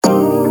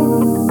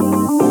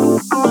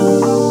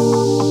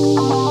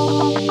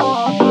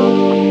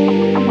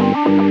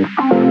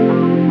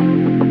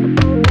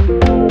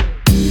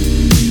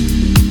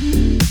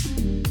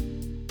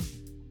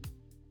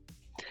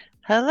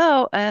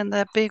and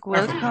a big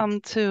Perfect.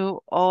 welcome to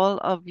all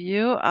of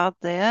you out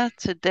there.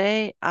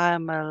 Today,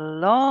 I'm a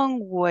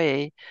long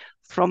way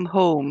from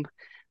home.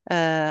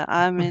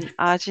 I'm in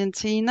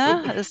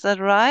Argentina, is that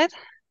right?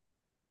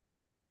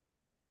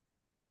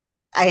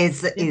 Yeah.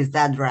 Is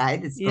that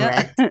right? It's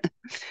Yeah. correct.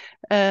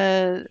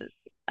 Uh,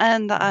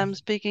 and I'm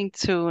speaking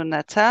to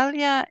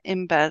Natalia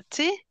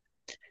Imberti,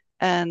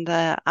 and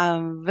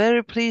I'm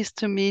very pleased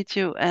to meet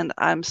you, and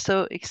I'm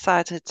so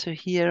excited to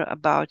hear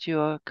about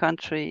your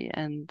country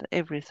and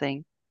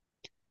everything.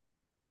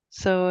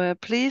 So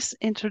please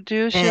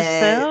introduce Uh,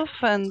 yourself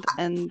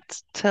and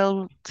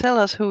tell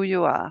us who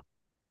you are.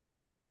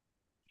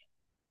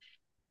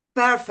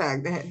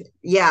 Perfect.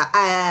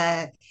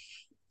 Yeah.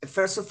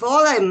 First of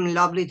all, I'm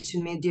lovely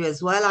to meet you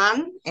as well,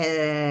 Anne.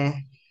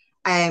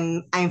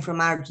 I'm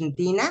from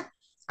Argentina.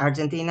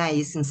 Argentina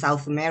is in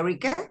South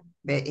America.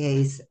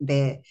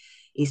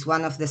 Is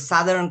one of the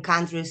southern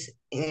countries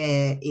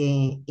in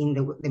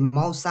the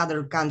most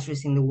southern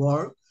countries in the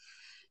world.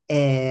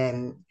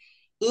 Um,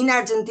 in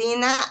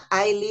Argentina,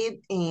 I live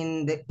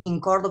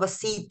in Cordoba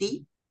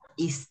city.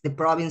 Is the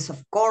province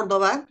of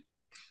Cordoba.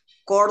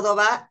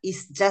 Cordoba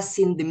is just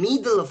in the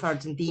middle of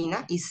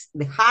Argentina, is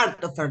the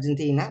heart of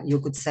Argentina, you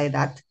could say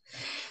that.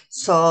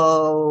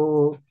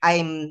 So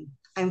I'm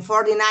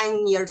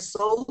 49 years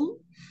old,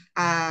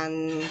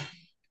 and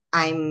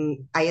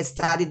I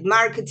studied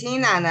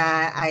marketing, and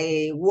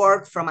I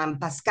work from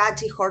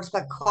Ampascachi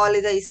Horseback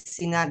Holidays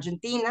in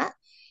Argentina.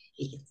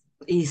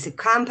 It's a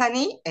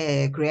company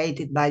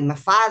created by my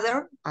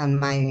father and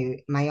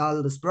my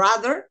oldest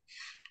brother,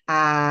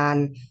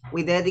 and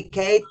we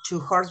dedicate to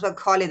horseback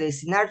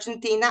holidays in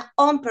Argentina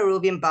on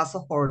Peruvian Paso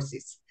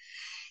horses.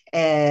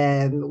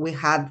 We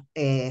have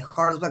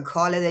horseback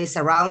holidays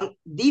around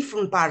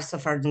different parts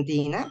of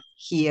Argentina.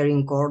 Here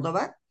in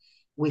Cordoba,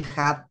 we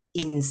have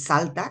in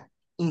Salta,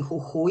 in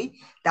Jujuy,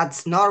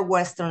 that's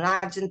northwestern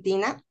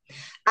Argentina,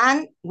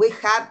 and we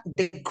have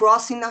the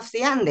crossing of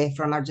the Andes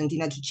from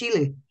Argentina to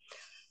Chile.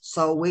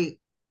 So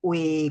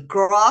we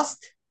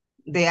crossed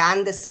the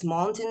Andes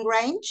mountain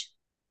range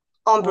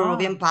on Wow.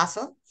 Peruvian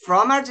Paso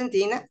from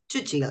Argentina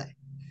to Chile.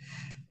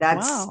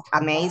 That's Wow.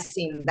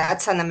 amazing.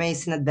 That's an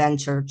amazing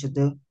adventure to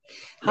do.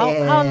 How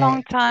Uh,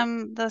 long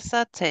time does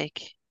that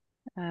take?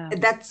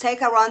 that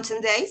take around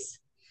 10 days.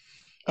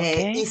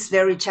 Okay. It's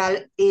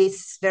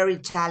very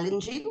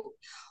challenging.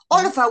 All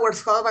Mm. of our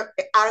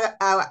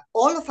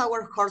all of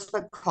our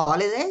horseback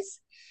holidays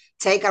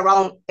take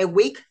around a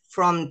week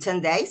from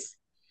 10 days,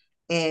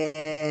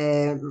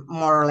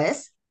 more or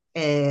less.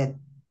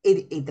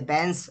 It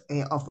depends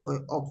of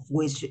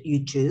which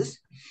you choose,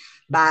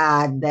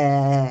 but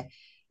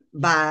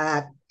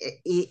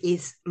it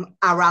is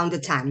around the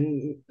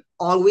time,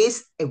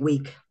 always a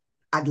week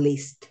at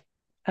least.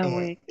 A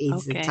week.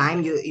 It's the Okay.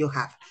 time you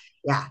have.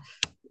 Yeah,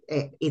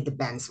 it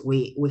depends.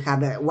 We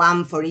have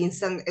one, for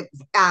instance,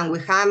 and we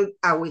have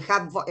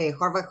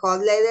Harvard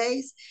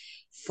holidays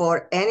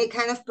for any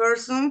kind of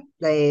person,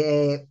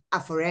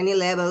 for any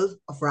level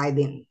of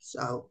riding.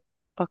 So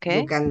you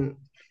Okay. can.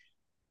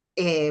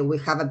 We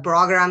have a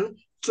program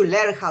to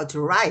learn how to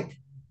ride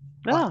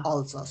Oh.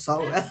 also.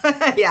 So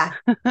yeah,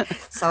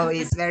 so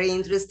it's very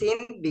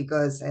interesting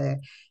because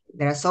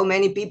there are so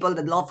many people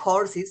that love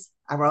horses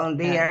around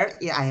Yeah. there,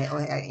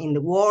 yeah, in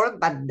the world,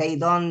 but they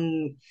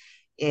don't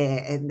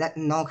that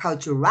know how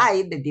to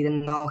ride. They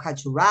didn't know how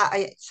to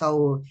ride,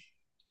 so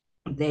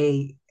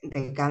they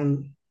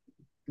can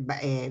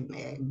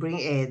bring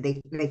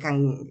they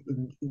can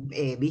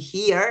be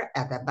here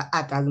at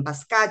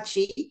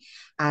Pascachi,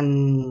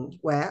 and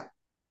well,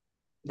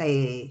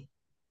 they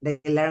they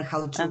learn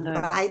how to And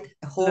ride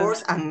a learn.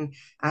 horse, and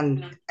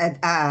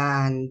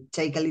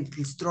take a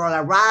little stroll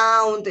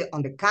around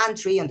on the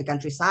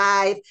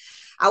countryside.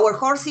 Our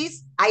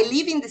horses, I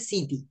live in the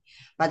city,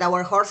 but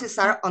our horses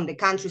are on the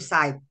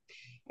countryside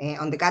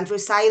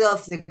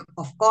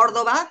of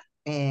Cordoba.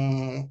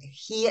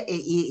 Here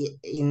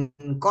in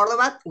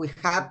Cordoba, we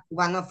have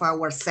one of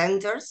our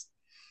centers.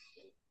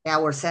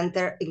 Our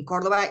center in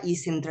Cordoba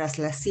is in Tras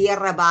la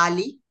Sierra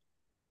Valley.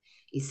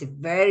 It's a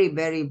very,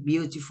 very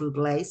beautiful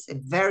place, a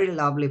very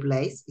lovely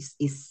place.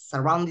 It's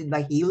surrounded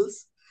by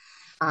hills.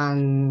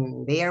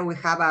 And there we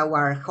have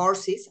our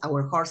horses.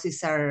 Our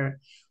horses are,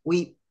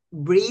 we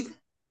breed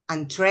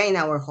and train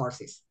our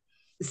horses,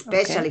 Okay.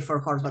 especially for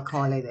horseback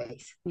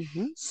holidays.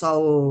 Mm-hmm.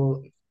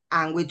 So,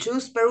 and we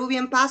choose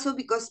Peruvian Paso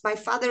because my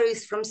father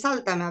is from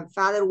Salta. My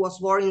father was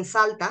born in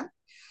Salta,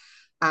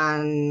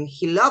 and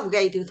he loved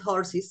gaited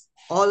horses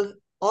all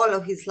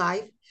of his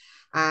life.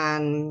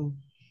 And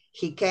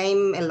he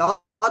came a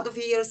lot of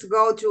years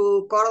ago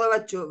to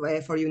Cordoba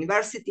for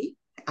university,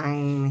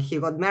 and he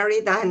got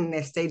married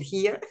and stayed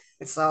here.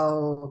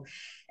 So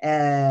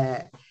uh,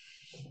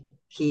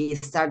 he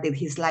started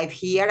his life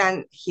here,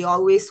 and he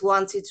always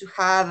wanted to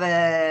have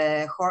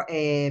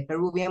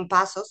Peruvian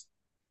Pasos.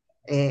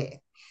 Uh,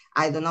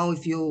 I don't know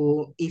if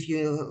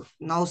you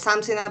know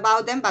something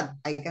about them, but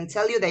I can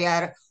tell you they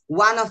are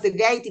one of the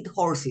gated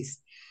horses.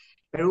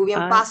 Peruvian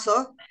I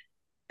Paso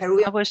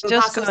Peruvian I was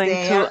just pasos, going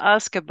they to are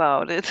ask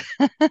about it.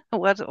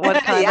 What kind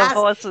of yes,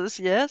 horses?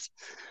 Yes.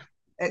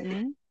 uh,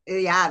 Mm.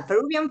 yeah,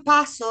 Peruvian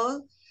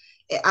pasos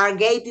are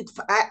gated,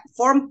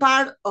 form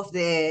part of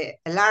the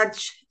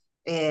large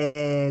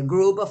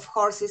group of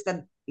horses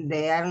that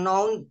they are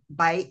known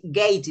by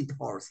gated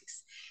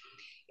horses.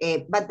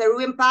 But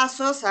Peruvian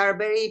pasos are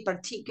very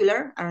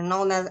particular, are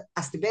known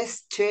as the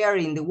best chair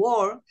in the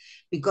world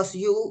because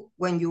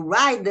when you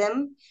ride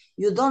them,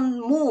 you don't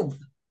move.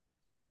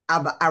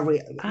 You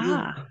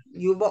Ah.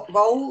 you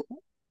go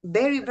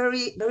very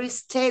very very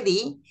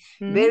steady,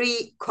 Mm.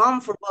 very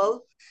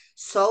comfortable,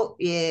 so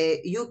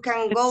you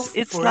can go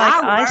It's for like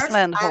hours.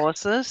 Iceland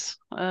horses.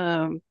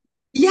 Yeah,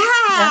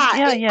 Yeah,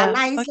 yeah, and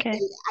yeah. Okay.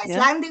 Yeah,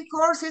 Icelandic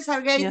horses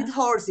are gated yeah.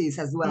 horses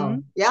as Mm. well.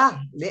 Yeah,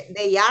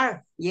 they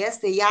are. Yes,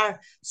 they are.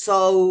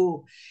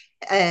 So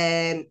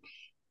um,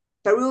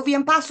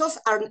 Peruvian pasos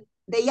are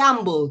they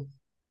amble.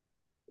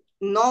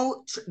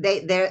 No,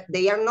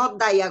 they are not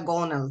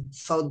diagonal.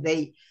 So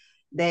they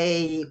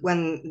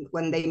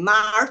when they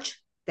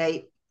march,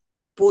 they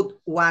put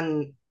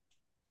one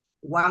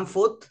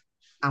foot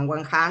and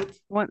one hand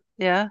What?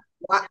 Yeah.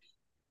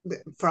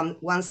 from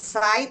one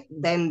side,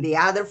 then the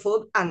other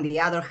foot and the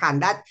other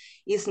hand. That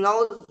is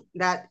not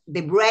that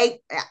the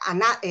break,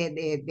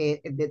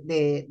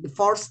 the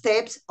four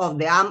steps of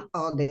the arm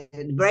or the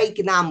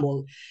breaking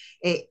amble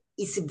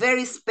is a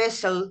very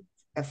special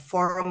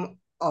form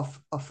of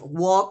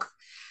walk,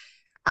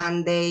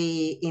 and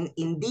they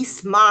in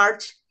this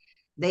march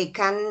they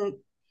can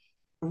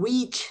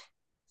reach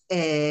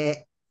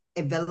a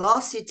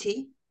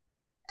velocity,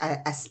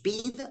 a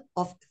speed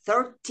of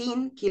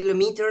 13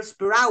 kilometers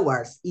per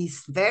hour.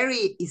 Is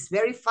very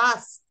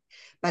fast,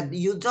 but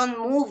you don't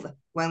move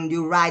when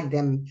you ride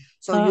them.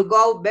 So Oh. you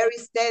go very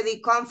steady,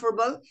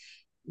 comfortable,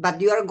 but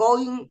you are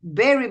going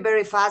very,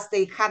 very fast.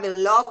 They have a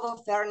lot of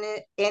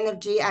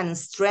energy and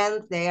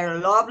strength. They are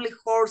lovely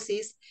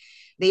horses.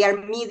 They are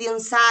medium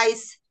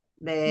size.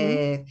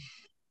 Mm.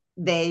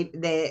 They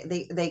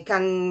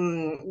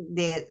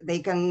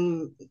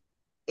can,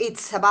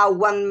 it's about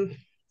one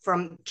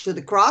from to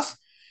the cross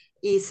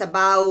is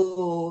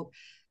about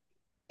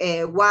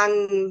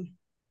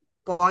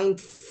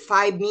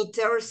 1.5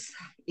 meters.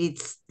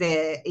 It's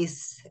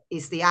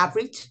the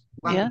average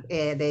Yeah. one.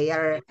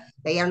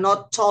 They are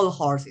not tall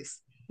horses.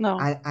 No.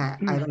 I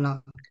don't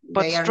know.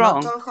 But They are not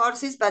strong. tall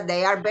horses, but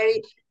they are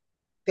very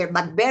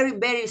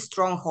very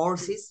strong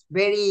horses.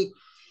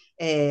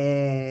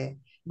 Uh,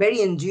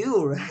 very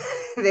endure.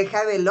 They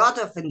have a lot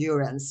of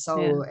endurance. Yeah.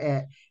 So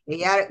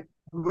they are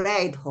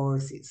great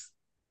horses.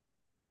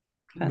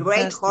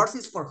 Great Fantastic.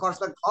 horses for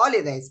horseback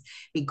holidays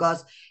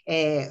because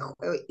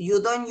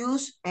you don't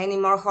use any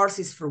more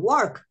horses for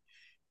work.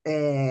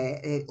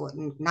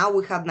 Now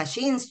we have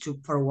machines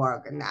for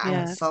work,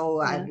 Yeah.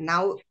 so Yeah.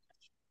 now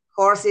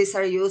horses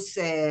are used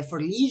for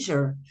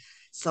leisure.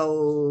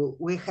 So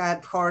we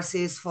had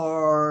horses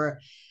um,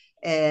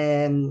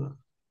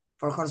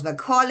 for horseback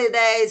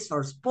holidays,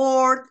 for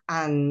sport,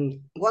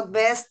 and what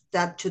best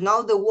that to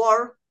know the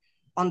world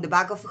on the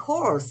back of a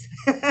horse.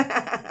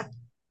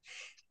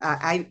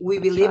 We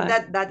That's believe right.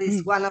 that that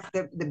is one of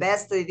the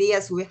best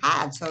ideas we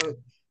had. So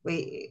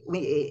we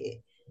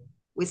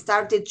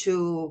started to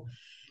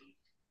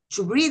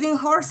breeding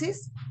horses,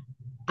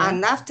 Yeah.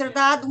 and after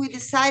that we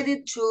decided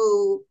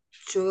to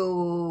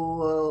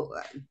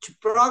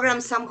program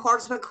some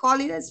horseback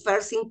holidays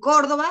first in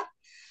Cordoba.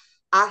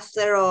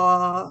 After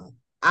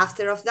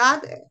after of that,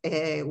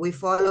 we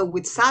follow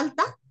with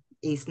Salta,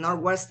 is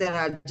northwestern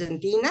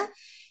Argentina,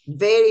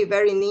 very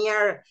very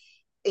near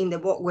in the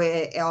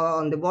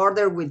on the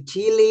border with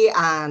Chile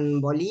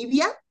and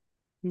Bolivia,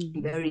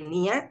 Mm. very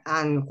near,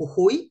 and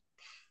Jujuy.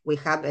 We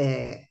have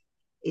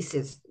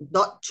is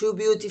two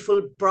beautiful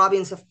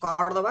province of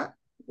Cordoba.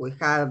 We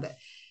have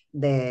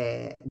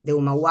the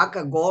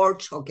Humahuaca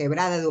Gorge or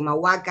Quebrada de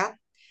Humahuaca,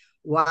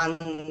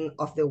 one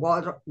of the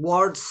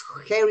world's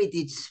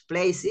heritage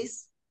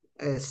places.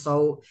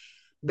 So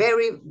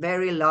very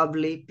very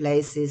lovely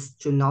places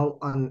to know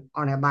on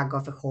a back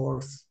of a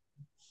horse.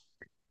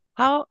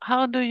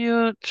 How do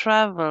you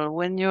travel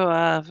when you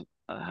are?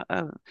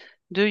 Uh,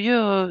 do you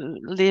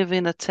live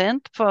in a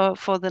tent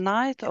for the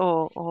night,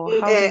 or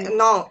how do you?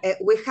 No,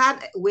 we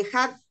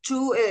have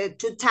two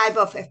type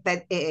of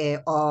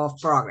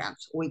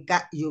programs. We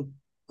got you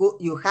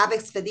have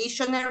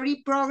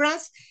expeditionary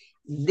programs.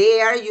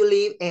 There you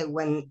live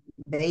when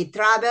they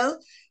travel.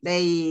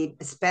 They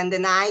spend the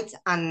night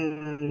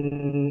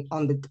on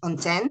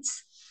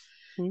tents,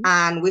 Mm.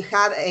 and we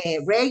have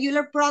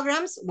regular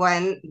programs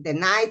when the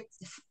night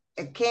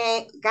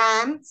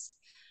comes.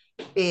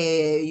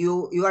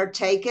 You are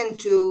taken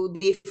to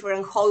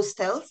different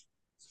hostels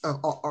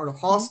or Mm.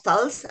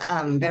 hostels,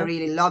 Yeah.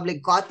 very lovely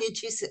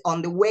cottages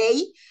on the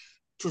way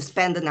to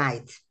spend the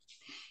night.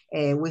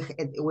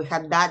 We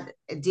have that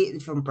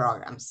different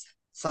programs,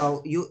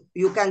 so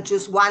you can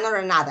choose one or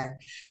another.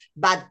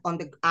 But on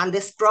the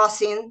Andes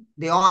crossing,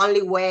 the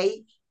only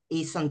way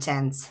is on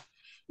tents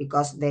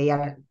because they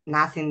are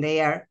nothing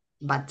there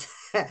but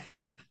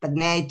but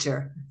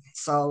nature.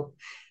 So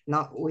No,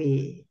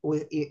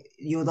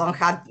 you don't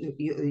have,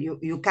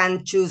 you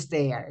can't choose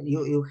there.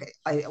 You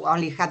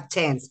only have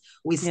chance.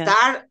 We Yes.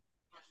 start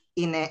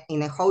in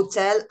a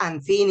hotel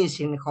and finish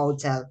in a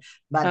hotel,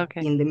 but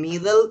Okay. in the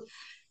middle,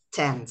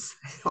 chance,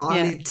 Yes.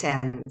 only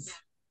chance.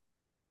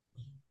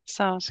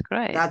 Sounds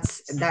great.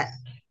 That's that.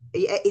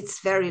 It's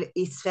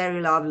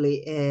very lovely.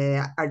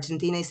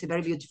 Argentina is a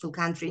very beautiful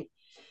country.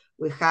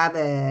 We have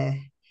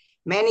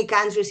many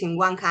countries in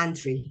one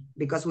country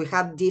because we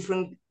have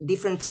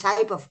different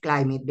type of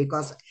climate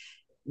because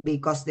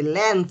the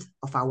length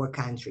of our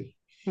country.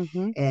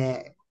 Mm-hmm. Uh,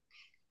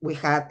 we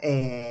have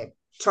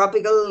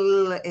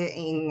tropical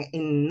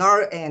in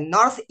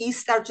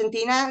northeast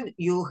Argentina.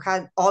 You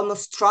have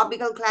almost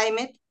tropical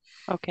climate.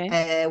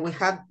 Okay. We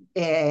have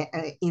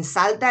in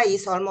Salta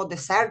is almost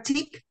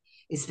desertic.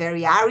 It's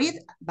very arid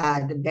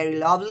but very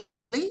lovely.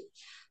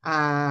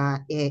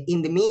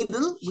 In the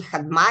middle, we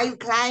have mild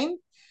climate,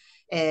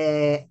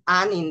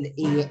 and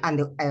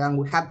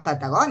we have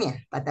Patagonia.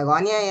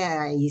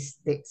 Patagonia is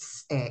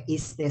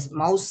the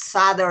most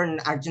southern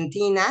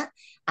Argentina,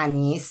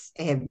 and is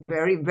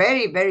very,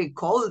 very, very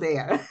cold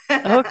there.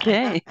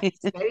 Okay.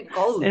 It's very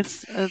cold.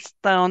 It's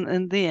down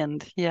in the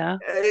end. Yeah.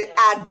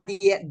 At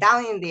the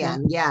down in the Yeah.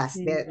 end, yes,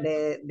 Mm.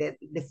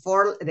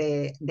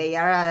 they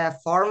are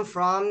formed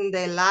from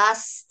the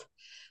last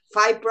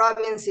five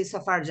provinces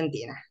of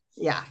Argentina.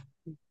 Yeah,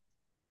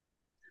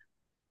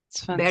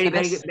 It's very,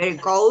 very, fantastic. very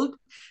cold,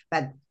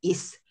 but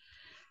it's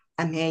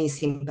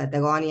amazing.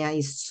 Patagonia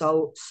is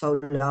so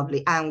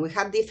lovely, and we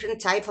have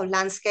different type of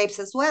landscapes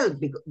as well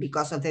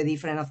because of the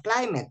different of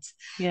climates.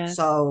 Yes.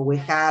 So we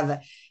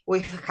have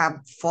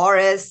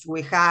forests,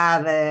 we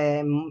have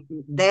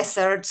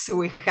deserts,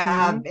 we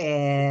have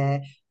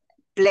Mm-hmm.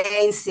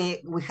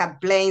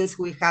 plains,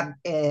 we have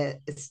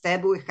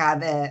steppe, we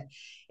have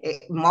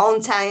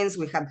mountains,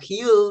 we have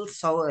hills.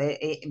 So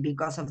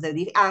because of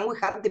and we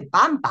have the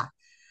pampa.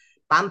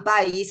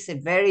 Pampa is a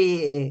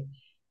very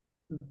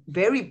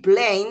very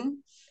plain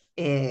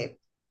uh,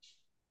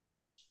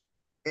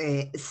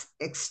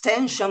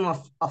 extension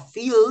of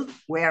field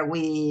where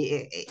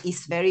we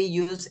is very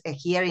used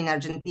here in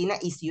Argentina,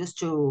 is used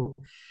to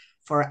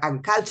for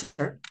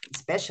agriculture,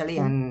 especially,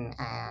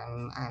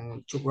 Mm-hmm.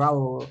 and to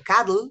grow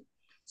cattle.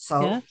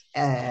 So Yes.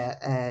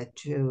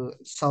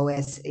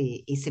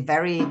 it's a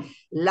very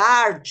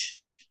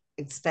large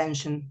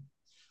extension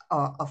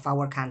of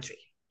our country.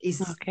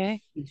 It's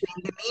Okay.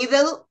 between the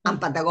middle Uh, and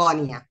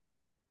Patagonia.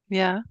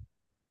 yeah.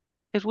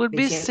 It would be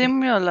Between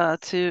similar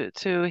to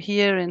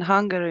here in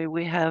Hungary.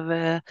 We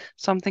have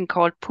something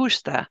called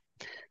puszta.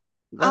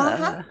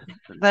 uh-huh.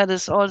 That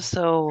is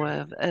also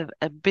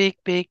a big,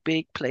 big,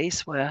 big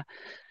place where,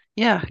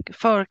 yeah,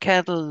 for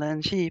cattle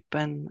and sheep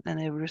and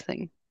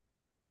everything.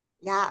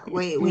 Yeah,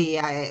 we Mm. we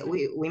uh,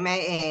 we we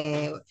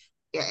may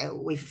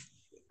with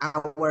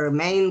our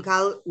main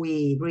cow,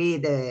 we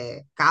breed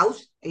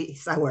cows.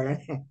 It's our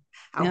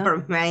Yeah.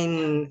 our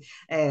main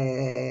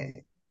uh,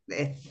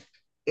 uh,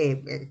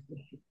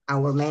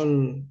 our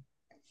main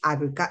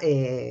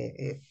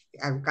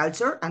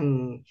agriculture,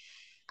 and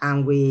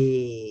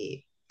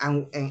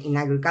in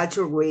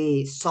agriculture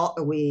we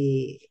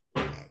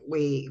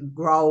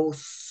grow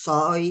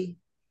soy,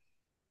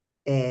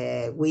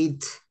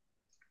 wheat, Yeah.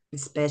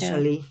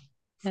 especially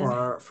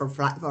Yeah.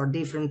 for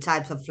different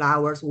types of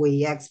flowers.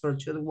 We export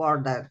to the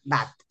world that.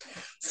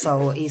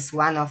 So it's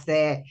one of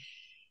the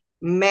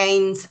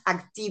main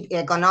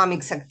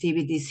economics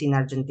activities in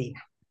Argentina.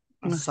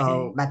 So,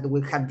 Okay. but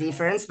we have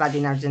difference. But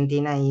in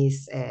Argentina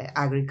is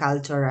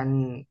agriculture,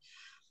 and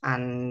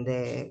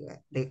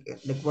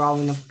the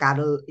growing of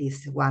cattle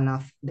is one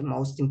of the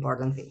most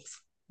important things.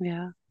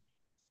 Yeah.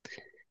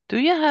 Do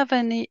you have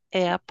any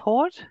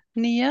airport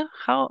near?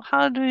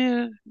 How do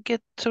you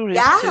get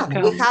tourists to Yeah, we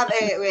come? have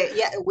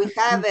we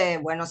have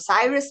Buenos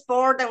Aires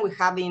port, and we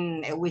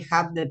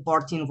have the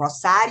port in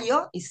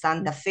Rosario, in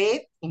Santa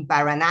Fe, in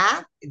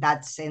Paraná.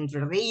 That's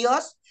Entre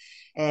Rios.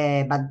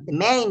 But the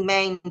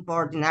main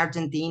port in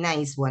Argentina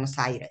is Buenos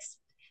Aires,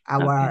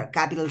 Okay. our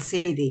capital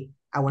city.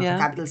 Our Yeah.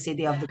 capital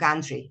city of the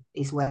country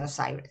is Buenos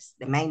Aires,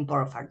 the main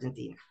port of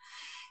Argentina.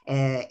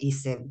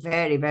 Is a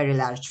very, very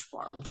large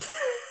port.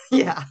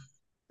 Yeah,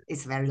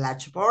 it's a very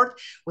large port.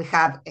 We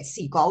have a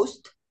sea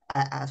coast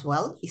as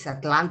well. It's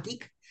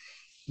Atlantic,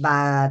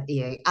 but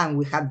and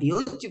we have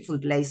beautiful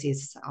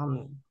places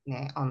on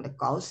the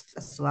coast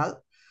as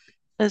well.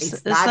 It's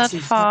Is that that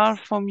is far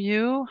from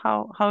you?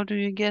 How do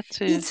you get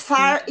to It's to?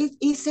 far.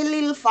 It's a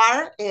little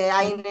far.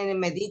 I'm Mhm. in the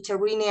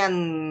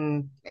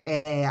Mediterranean.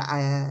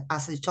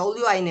 As I told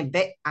you, I'm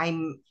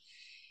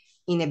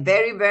in a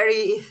very,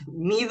 very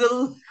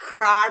middle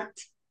heart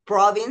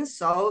province.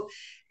 So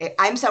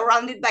I'm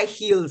surrounded by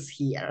hills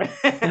here.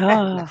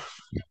 Ah,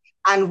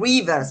 And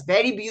rivers,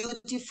 very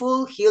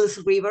beautiful hills,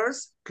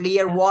 rivers,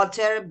 clear yeah.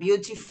 water,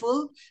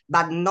 beautiful,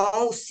 but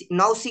no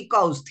sea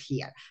coast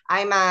here.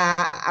 I'm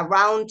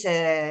around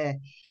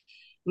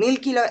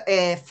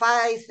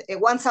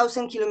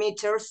 1,000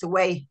 kilometers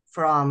away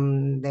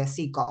from the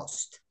sea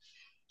coast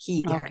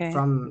here, Okay.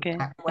 from Okay.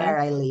 Yeah. where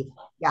I live.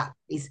 Yeah,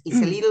 it's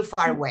a little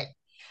far away,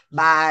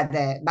 but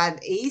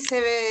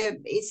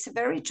it's a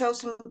very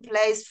chosen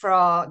place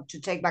for to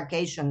take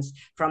vacations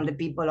from the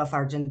people of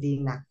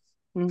Argentina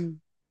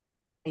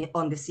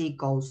on the sea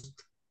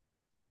coast.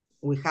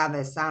 We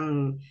have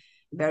some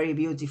very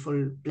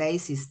beautiful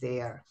places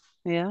there.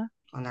 Yeah.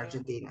 On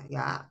Argentina,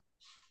 yeah.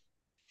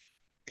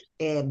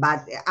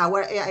 But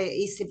our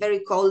it's very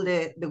cold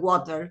the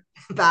water,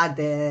 but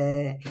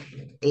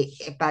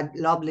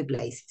lovely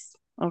places.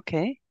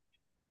 Okay.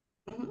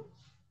 Mhm.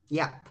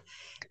 Yeah.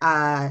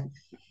 Uh,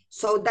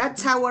 so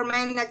that's our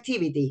main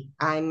activity.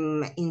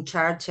 I'm in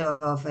charge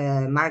of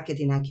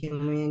marketing and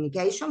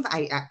communication.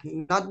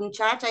 I'm not in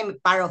charge. I'm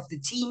part of the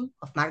team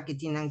of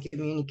marketing and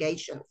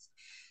communications.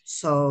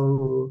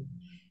 So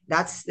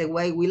that's the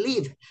way we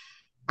live.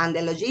 And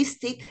the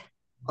logistic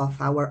of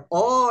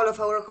all of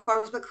our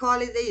horseback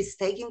holiday is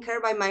taken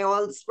care by my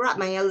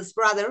eldest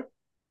brother.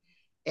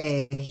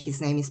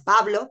 His name is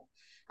Pablo,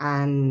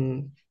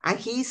 and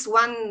he's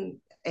one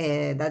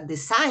that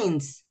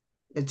designs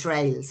the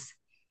trails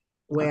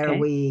where Okay.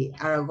 we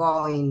are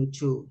going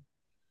to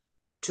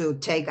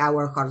take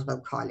our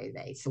horseback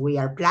holidays. We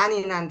are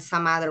planning on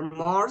some other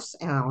moors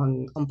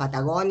on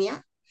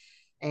Patagonia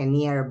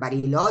near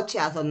Bariloche.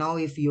 I don't know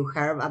if you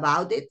heard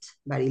about it,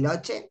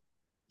 Bariloche.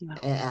 No.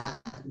 Uh,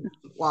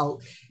 well,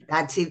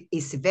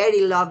 it's a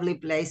very lovely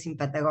place in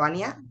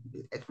Patagonia,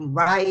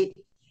 right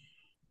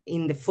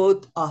in the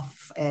foot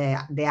of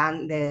the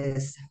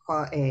Andes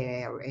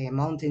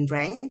mountain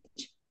range.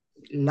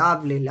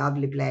 Lovely,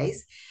 lovely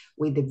place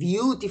with the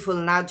beautiful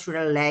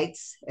natural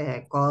lakes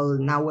called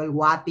Nahuel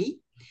Huapi.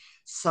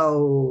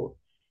 So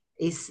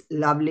it's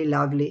lovely,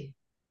 lovely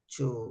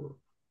to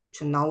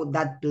to know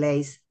that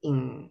place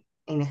in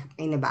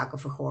the back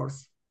of a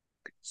horse.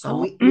 So How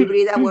we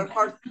breed our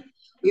horse.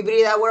 We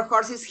breed our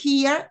horses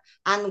here,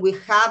 and we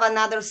have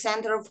another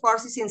center of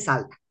horses in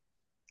Salta.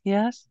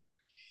 yes.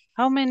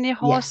 How many Yes,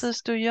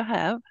 horses do you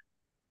have?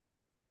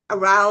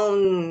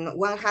 around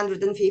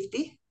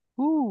 150.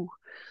 Ooh,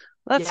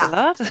 that's a Yeah,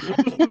 lot.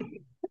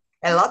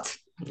 a lot.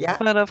 Yeah.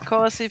 But of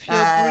course, if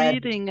you're Uh,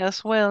 breeding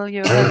as well,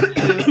 you have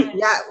to,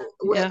 yeah,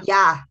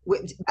 yeah.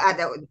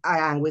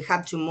 we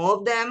have to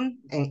move them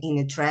in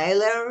a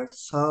trailer.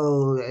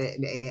 So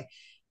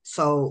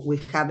we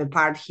have a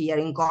part here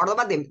in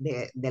Cordoba.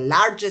 The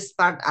largest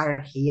part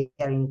are here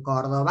in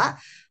Cordoba,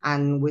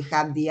 and we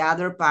have the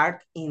other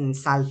part in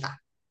Salta.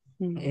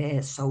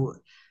 Mm. So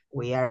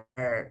we are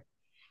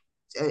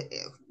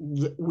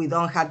we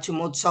don't have to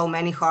move so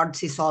many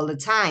horses all the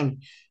time.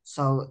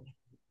 So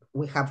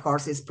we have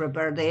horses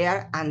prepared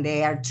there, and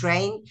they are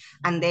trained,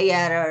 and they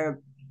are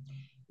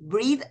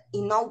breed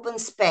in open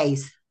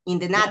space in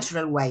the Yeah,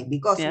 natural way,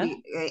 because yeah.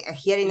 we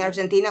here in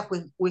Argentina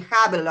we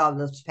have a lot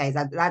of space.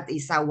 That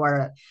is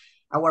our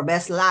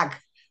best luck.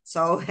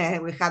 So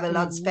we have a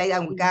lot of Mm. space,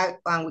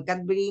 and we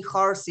can breed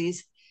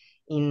horses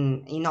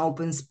in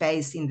open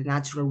space in the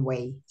natural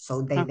way.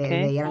 So Okay.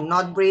 they are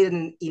not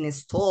breeding in a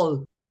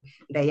stall.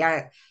 They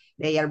are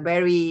they are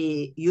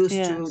very used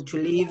Yes. to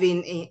live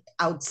in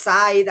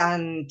outside,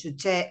 and to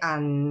check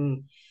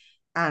and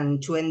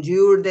to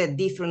endure the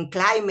different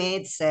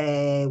climates,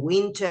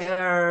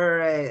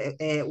 winter.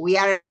 We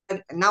are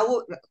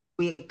now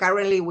we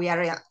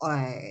are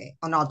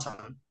on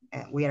autumn.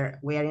 We are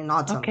in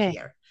autumn Okay.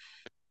 here.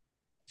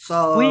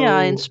 We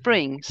are in So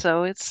spring,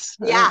 so it's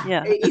yeah,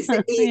 yeah.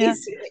 Yeah.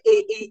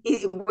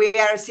 we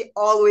are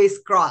always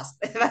crossed.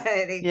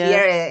 Yes.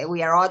 Here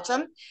we are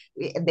autumn.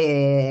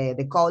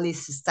 The cold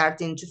is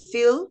starting to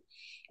feel.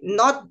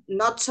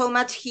 Not so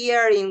much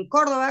here in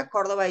Cordoba.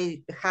 Cordoba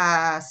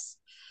has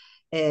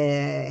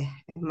uh,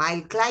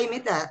 mild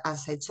climate,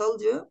 as I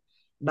told you,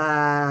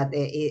 but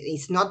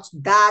it's not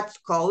that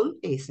cold.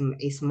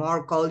 It's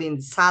more cold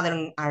in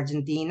southern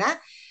Argentina.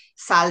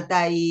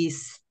 Salta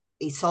is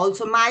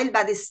also mild,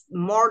 but it's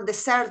more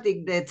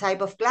desertic, the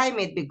type of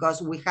climate,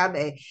 because we have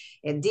a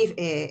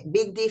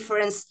big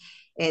difference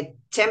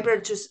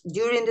temperatures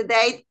during the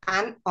day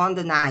and on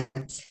the night.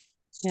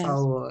 Yes.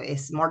 So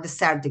it's more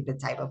desertic, the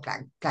type of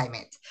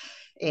climate.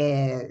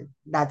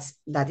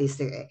 That is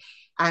the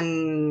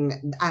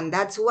and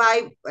that's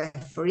why,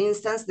 for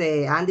instance,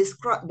 the Andes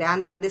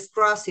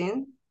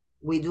crossing,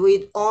 we do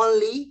it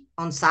only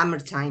on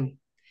summertime,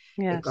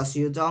 Yes. because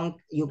you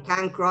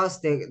can't cross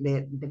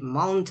the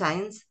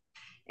mountains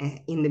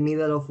in the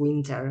middle of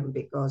winter,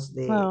 because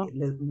Well.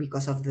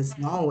 because of the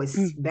snow is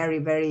Mm. very,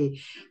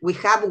 very. We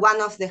have one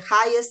of the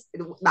highest.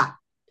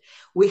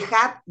 We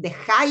have the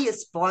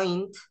highest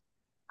point.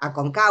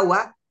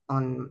 Aconcagua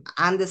on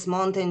Andes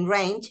mountain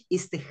range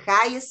is the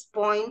highest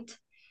point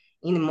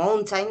in the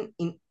mountain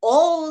in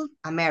all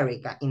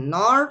America, in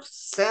North,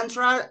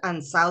 Central,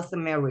 and South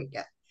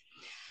America,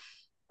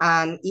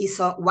 and is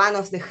one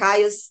of the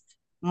highest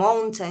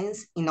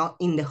mountains in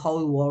the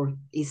whole world.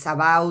 It's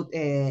about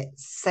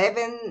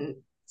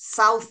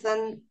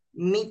 7,000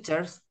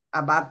 meters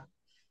above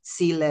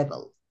sea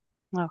level.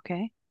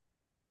 Okay.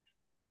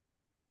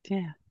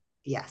 Yeah.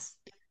 Yes,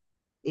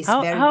 it's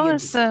How very how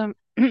is beautiful.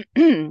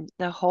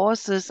 the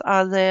horses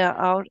are there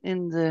out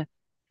in the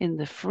in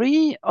the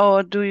free,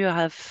 or do you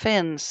have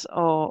fence,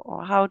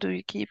 or how do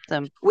you keep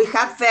them? We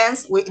have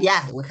fence. We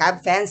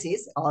have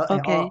fences.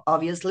 Okay.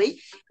 Obviously,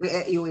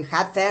 we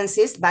have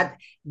fences, but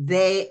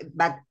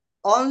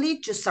only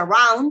to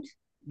surround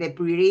the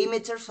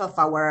perimeters of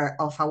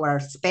our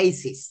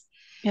spaces.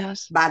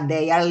 Yes. But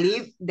they are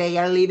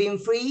living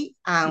free,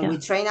 and Yeah. we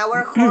train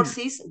our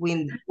horses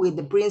with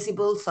the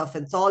principles of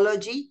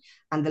ethology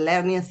and the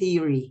learning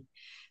theory.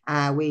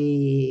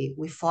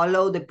 We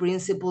follow the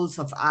principles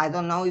of, I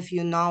don't know if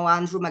you know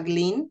Andrew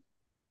McLean.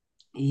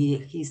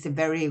 He's a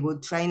very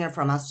good trainer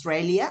from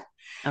Australia.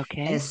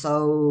 Okay.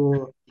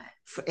 So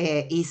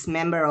is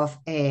member of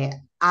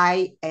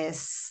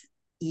ISESE,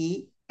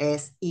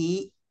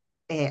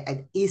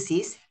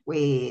 ISIS.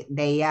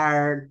 They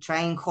are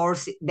train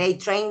horses. They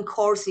train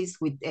horses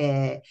with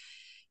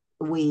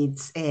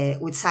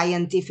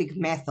scientific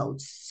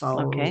methods.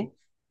 Okay.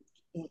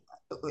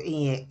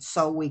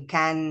 So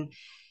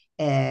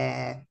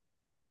uh,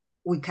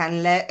 we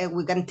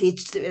can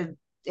teach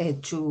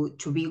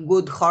to be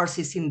good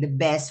horses in the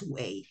best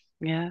way.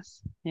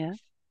 Yes. Yeah.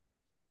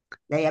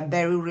 They are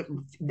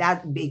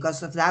that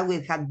because of that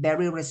we have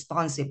very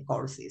responsive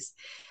horses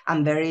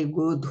and very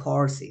good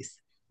horses,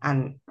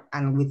 and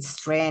with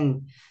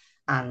strength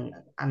and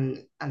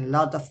a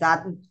lot of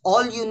that.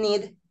 All you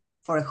need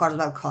for a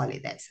horseback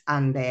holidays,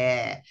 and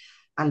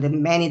the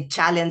many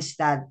challenge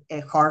that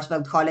a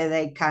horseback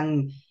holiday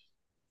can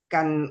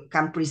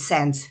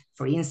present.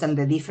 For instance,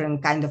 the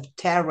different kind of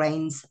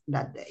terrains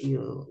that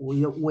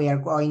we are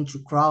going to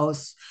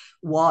cross,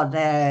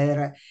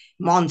 water,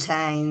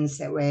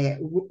 mountains,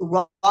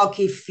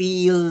 rocky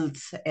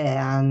fields,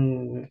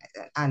 and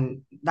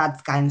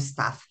that kind of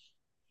stuff.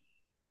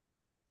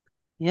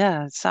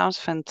 Yeah. It sounds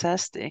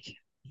fantastic.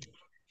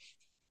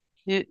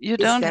 You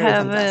It's don't very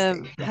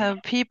fantastic. Yeah.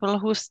 have people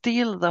who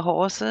steal the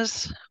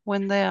horses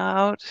when they are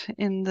out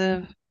in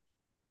the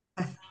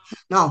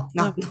No,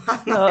 no, no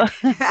no, no.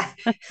 no.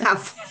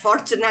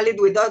 Unfortunately,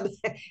 we don't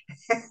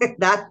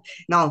that.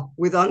 No,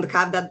 we don't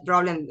have that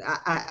problem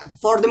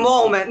for the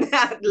moment.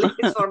 At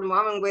least for the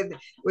moment,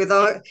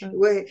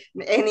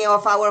 with any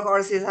of our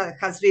horses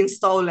has been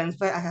stolen.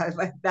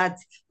 But that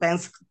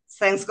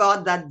thanks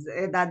God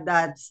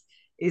that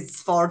is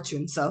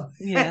fortune. So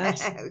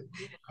Yes,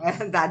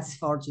 that's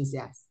fortunes.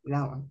 Yes,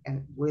 no,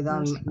 and that's we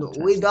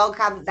fantastic. don't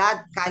have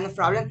that kind of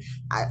problem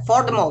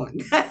for the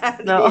moment,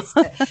 at No. least.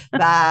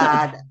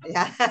 But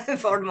yeah,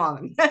 for the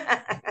moment.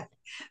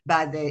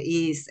 But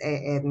is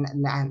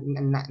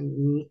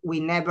we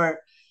never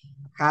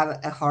have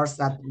a horse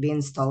that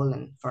been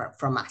stolen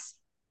from us.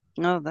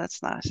 No,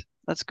 that's nice.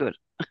 That's good.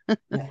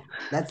 Yeah,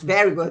 that's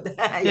very good.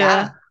 Yeah,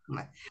 Yeah.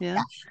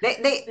 yeah, Yeah,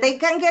 they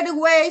can get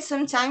away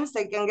sometimes.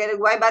 They can get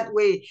away, but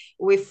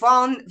we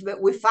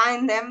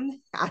find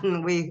them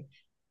and we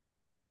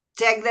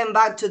take them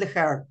back to the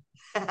herd.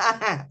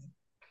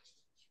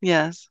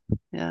 yes,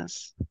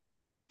 yes.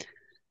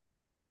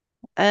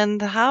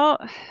 And how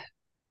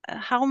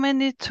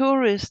many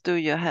tourists do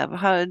you have?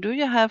 How do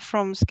you have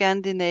from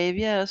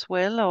Scandinavia as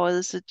well, or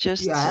is it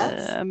just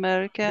Yes,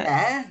 America?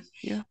 yeah.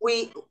 Yeah.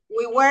 We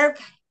work.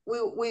 We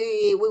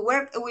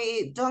work.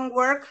 We don't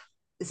work.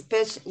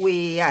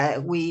 Especially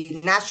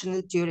we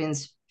national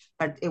tourists,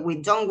 but we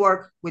don't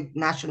work with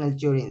national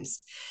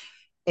tourists.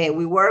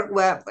 We work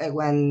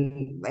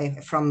when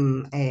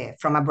from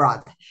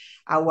abroad.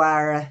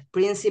 Our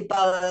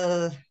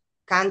principal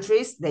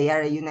countries, they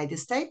are United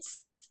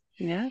States,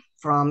 Yeah.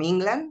 from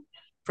England,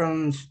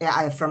 from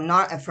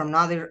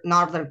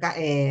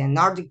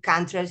Nordic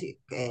countries,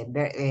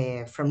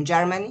 from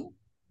Germany.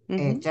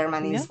 Mm-hmm.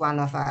 Germany Yeah. is one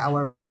of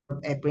our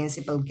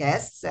principal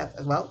guests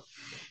as well.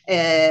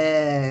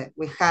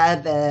 We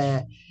had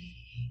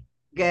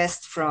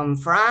guests from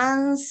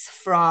France,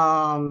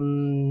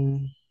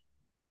 from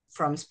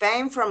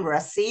Spain, from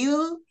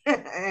Brazil,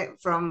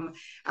 from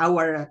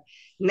our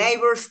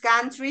neighbors'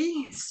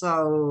 country.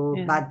 So,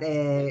 Yeah. but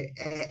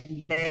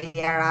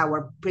they are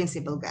our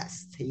principal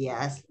guests.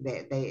 Yes,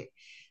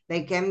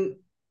 they came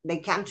they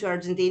come to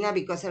Argentina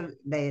because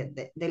they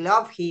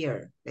love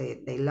here.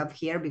 They love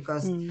here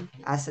because, Mm.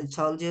 as I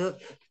told you,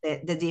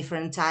 the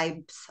different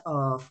types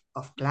of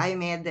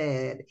climate.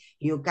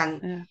 You can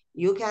Yeah.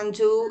 you can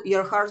do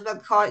your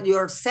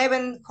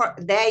 7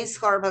 days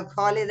horseback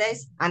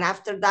holidays, and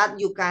after that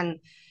you can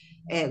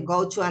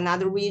go to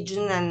another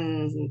region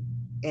and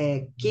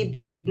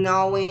keep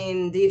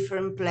knowing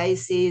different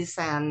places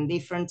and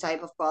different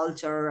type of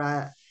culture,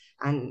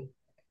 and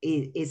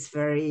it's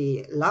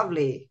very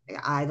lovely.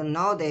 I don't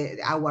know,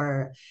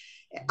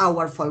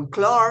 our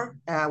folklore,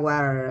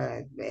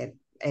 our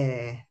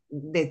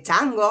the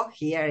tango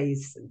here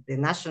is the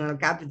national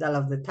capital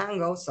of the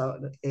tango. So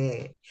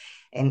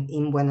and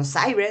in Buenos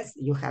Aires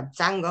you have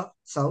tango,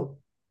 so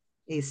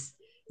it's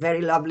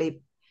very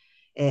lovely.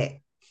 uh,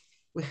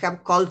 we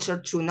have culture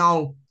to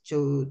know,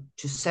 to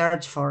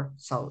search for,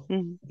 so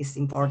Mm. it's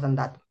important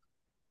that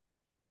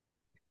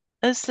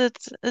Is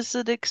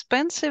it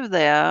expensive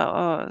there,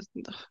 or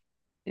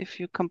if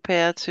you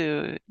compare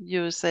to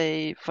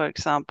USA, for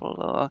example,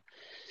 or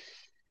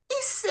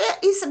it's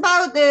it's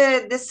about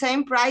the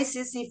same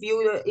prices if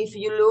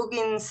you look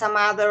in some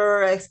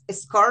other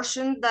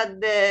excursion that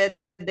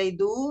they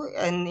do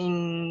and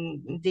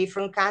in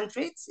different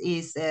countries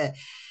is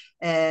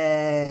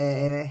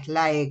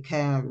like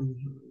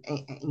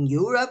in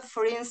Europe,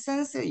 for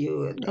instance,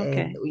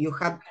 Okay.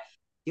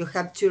 you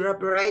have tour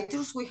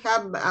operators. We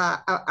have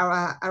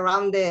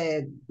around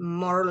the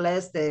more or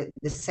less the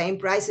same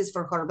prices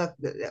for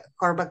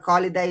Horvath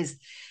holidays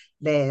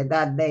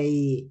that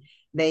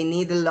they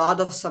need a lot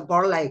of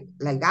support like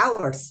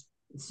ours.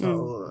 Mm.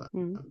 So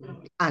Mm.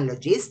 and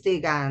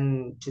logistic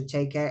and to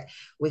take care.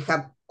 We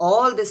have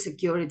all the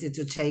security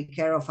to take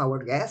care of our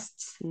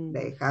guests. Mm.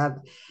 They have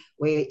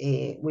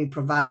we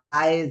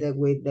provide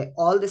with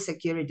all the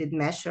security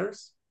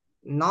measures,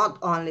 not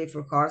only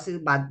for horses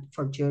but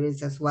for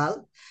tourists as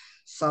well.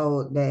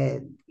 So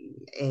the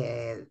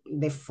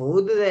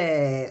food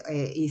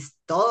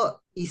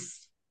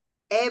is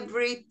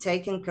every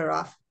taken care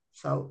of.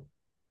 So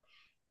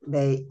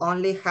they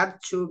only have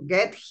to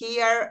get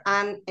here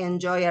and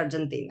enjoy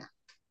Argentina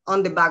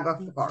on the back of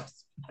the Mm.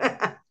 horse.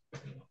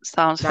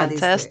 Sounds That is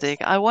the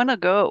fantastic. I want to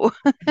go.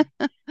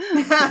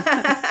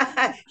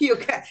 Yeah. you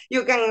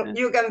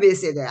can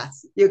visit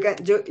us. You can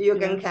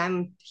Yeah.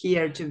 come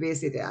here to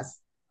visit us.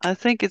 I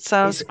think it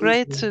sounds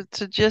great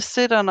to just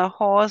sit on a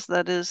horse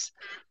that is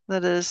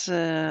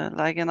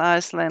like an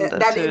Icelander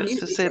that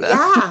to sit on.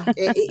 yeah,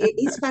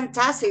 it's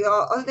fantastic.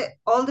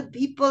 All the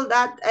people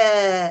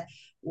that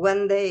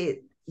when they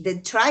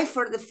try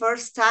for the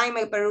first time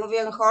a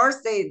Peruvian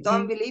horse, they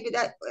don't Mm. believe it,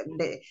 that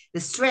the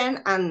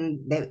strength and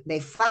the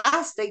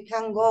fast they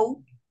can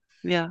go,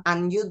 Yeah.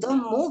 and you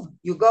don't move.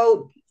 You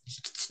go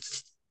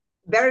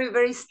very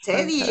very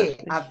steady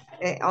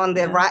Fantastic. on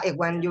the Yeah. right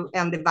when you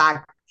on the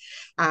back,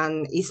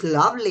 and it's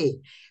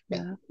lovely.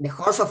 Yeah. The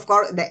horse, of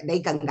course, they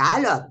can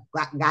gallop.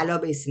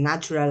 Gallop is Yeah.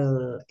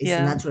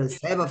 natural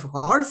step of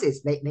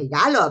horses. They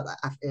gallop.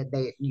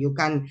 You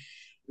can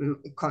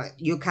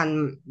you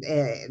can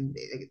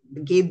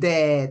give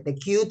the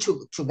cue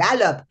to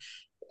gallop.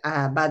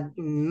 But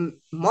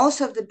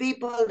most of the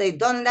people they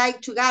don't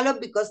like to gallop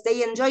because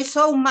they enjoy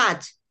so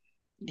much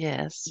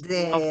Yes.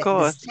 Of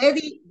course. the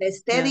Yeah.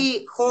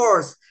 steady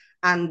horse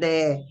and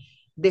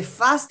the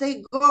fast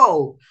they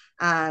go,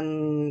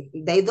 and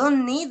they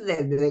don't need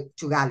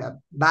to gallop,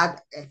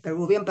 but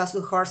Peruvian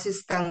pasture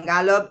horses can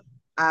gallop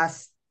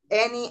as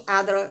any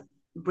other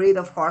breed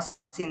of horse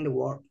in the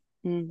world.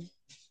 Mm.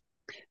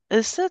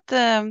 Is it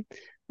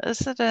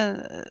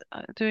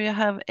do you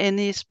have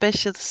any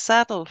special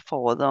saddle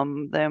for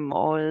them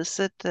or is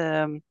it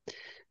the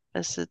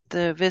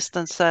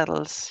Western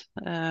saddles?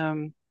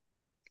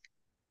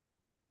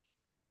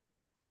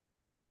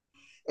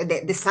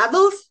 The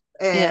saddles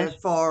Yes.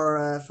 for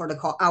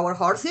our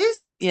horses.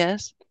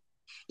 Yes.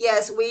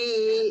 Yes,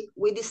 we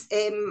this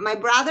my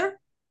brother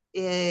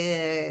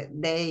they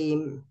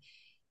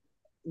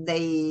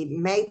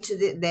made to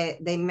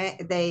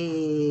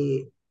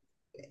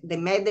they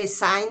made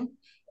design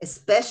a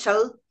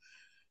special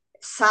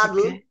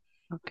saddle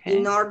Okay.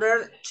 in Okay.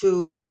 order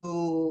to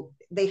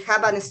they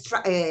have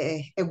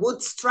a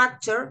wood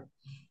structure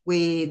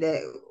with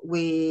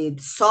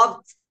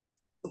soft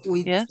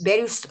with Yes.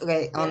 very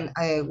on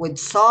with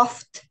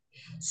soft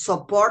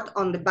support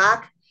on the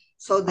back,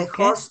 so the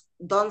Okay. horse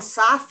don't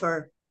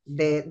suffer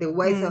the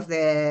weight Mm.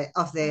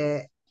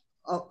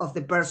 of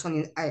the person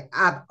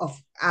up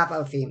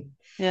of him.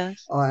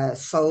 Yes.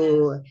 So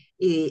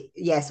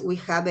yes, we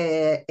have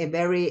a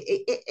very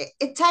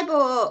a type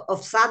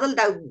of saddle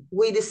that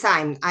we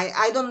designed.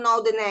 I don't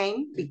know the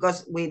name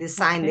because we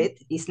designed Okay. it.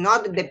 It's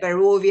not the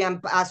Peruvian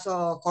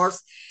paso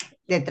horse,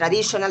 the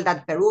traditional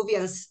that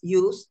Peruvians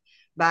use,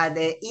 but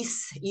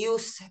it's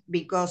used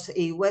because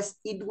it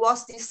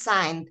was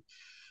designed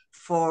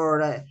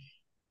for uh,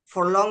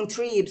 for long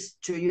trips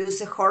to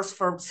use a horse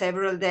for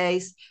several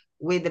days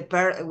with the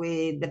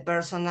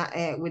person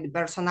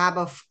up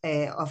of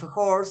a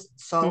horse,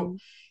 so Mm.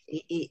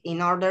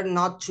 in order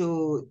not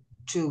to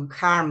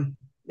harm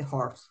the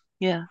horse.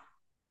 Yeah.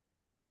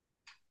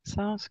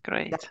 Sounds That,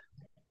 great.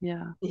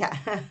 Yeah. yeah.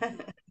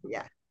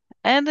 Yeah.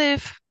 And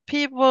if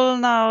people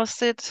now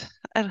sit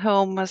at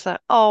home and say,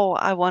 "Oh,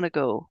 I want to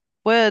go,"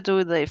 where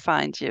do they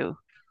find you?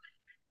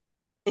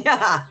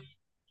 Yeah,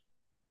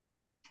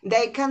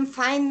 they can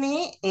find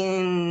me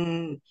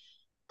in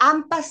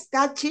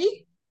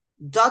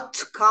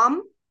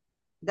ampaskachi.com.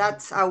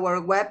 That's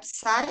our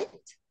website.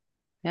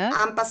 Yes.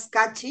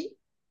 Ampaskachi,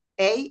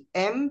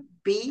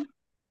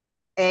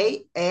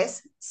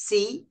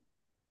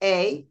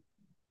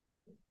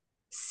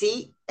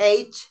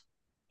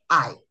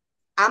 AMPASCACHI,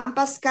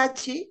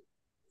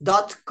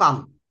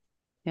 ampaskachi.com.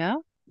 Yeah.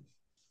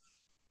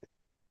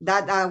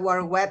 That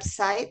our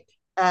website,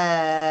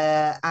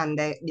 and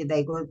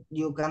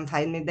you can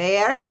find me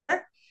there.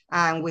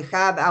 And we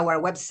have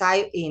our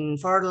website in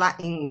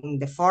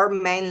the four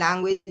main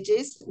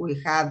languages.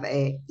 We have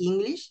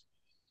English,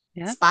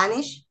 Yeah.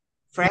 Spanish,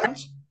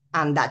 French,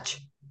 and Dutch.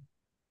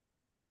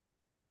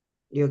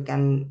 You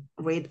can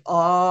read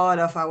all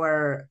of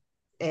our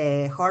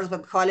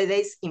horseback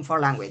holidays in four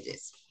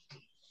languages.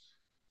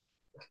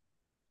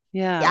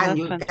 Yeah, Yeah, and that's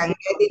you can fantastic.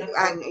 get it,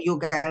 and you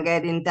can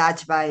get in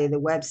touch by the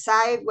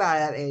website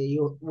where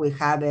we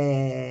have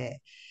a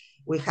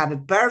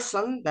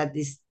person that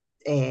is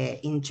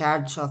in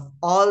charge of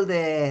all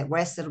the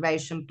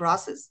reservation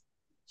process.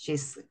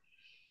 She's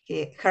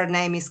Her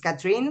name is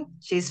Catherine.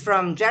 She's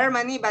from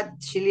Germany, but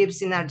she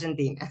lives in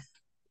Argentina.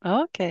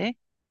 Okay.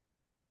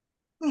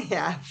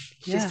 Yeah,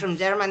 she's Yeah. from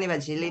Germany,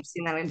 but she lives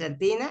in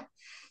Argentina.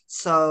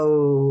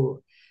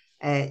 So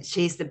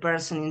she's the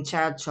person in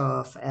charge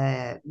of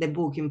the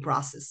booking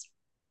process.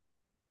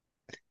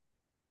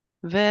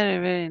 Very,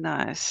 very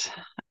nice.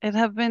 It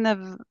has been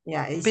a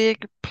Yeah,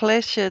 big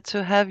pleasure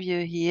to have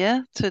you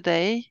here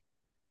today.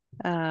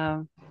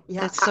 Um,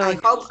 yeah. it's so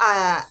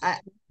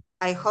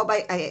I hope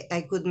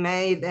I could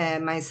make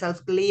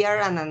myself clear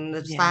and yes,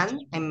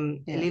 understand.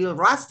 I'm a yes. little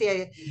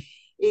rusty.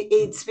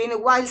 It's been a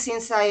while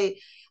since I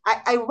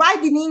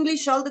write in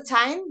English all the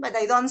time, but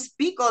I don't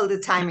speak all the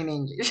time in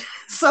English.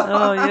 So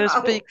Oh, you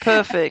speak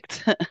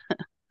perfect.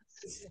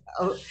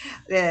 uh,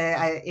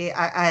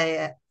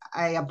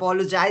 I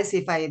apologize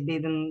if I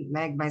didn't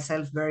make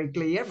myself very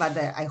clear, but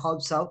I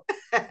hope so.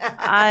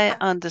 I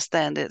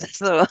understand it.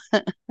 So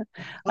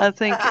I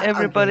think Okay,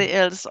 everybody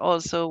else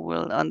also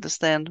will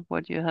understand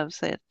what you have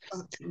said.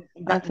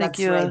 I think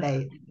that's right.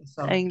 your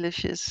So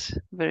English is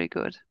very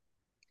good.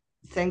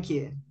 thank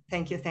you,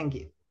 thank you, thank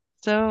you.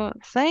 So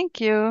thank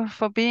you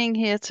for being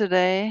here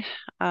today.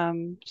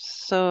 I'm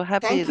so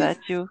happy Thank you that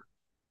you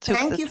took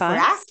the Thank you for time.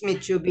 asking me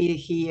to be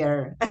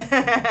here.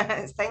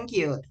 Thank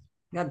you.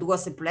 That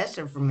was a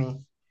pleasure for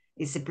me.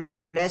 It's a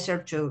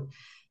pleasure to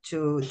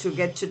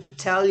get to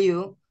tell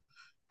you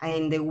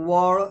in the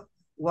world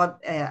what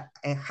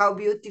how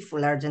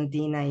beautiful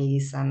Argentina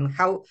is and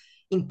how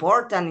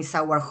important is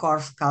our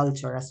horse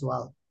culture as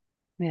well.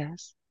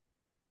 Yes.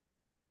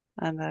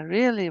 And I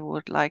really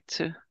would like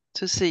to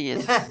see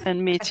it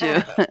and meet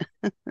you.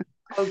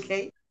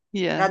 Okay,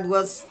 Yeah. that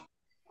was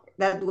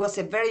that was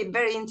a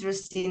very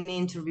interesting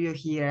interview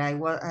here.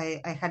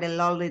 I had a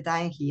lovely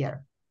time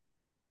here.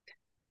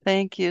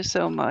 Thank you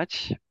so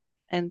much.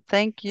 And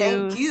Thank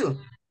you.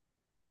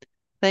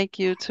 thank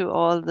you to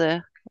all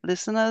the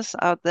listeners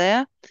out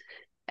there.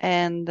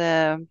 And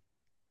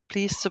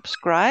please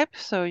subscribe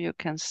so you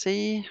can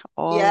see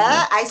all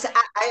Yeah, the.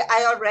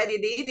 I already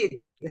did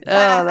it.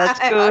 Oh, that's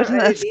I good. already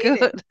That's did it.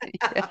 good.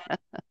 Yeah.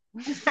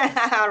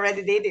 I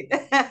already did it.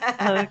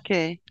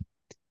 Okay.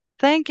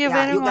 Thank you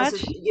Yeah, very much.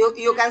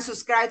 you can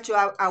subscribe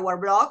to our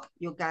blog.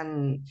 You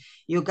can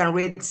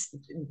read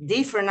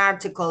different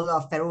articles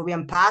of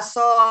Peruvian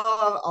Paso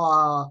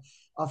or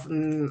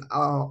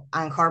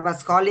and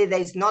Horvath's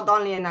holidays, not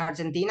only in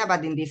Argentina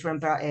but in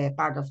different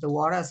part of the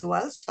world as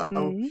well. So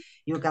Mhm.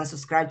 you can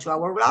subscribe to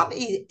our blog.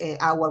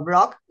 Our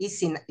blog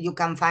is in. You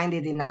can find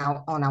it in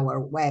on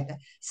our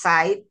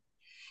website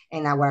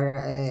and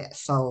our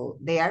so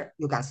there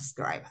you can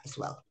subscribe as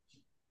well.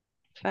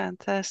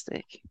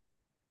 Fantastic.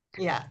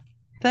 Yeah.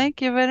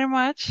 Thank you very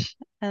much.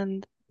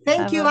 And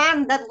Thank have you, a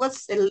Anne. That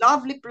was a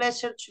lovely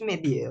pleasure to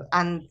meet you.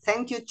 And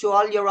thank you to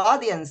all your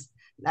audience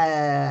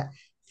uh,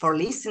 for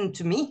listening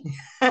to me.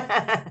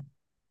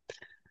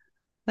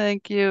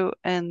 thank you.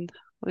 And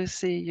we'll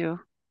see you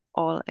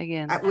all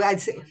again. I,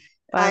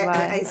 Bye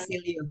bye. I see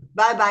you.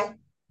 Bye bye.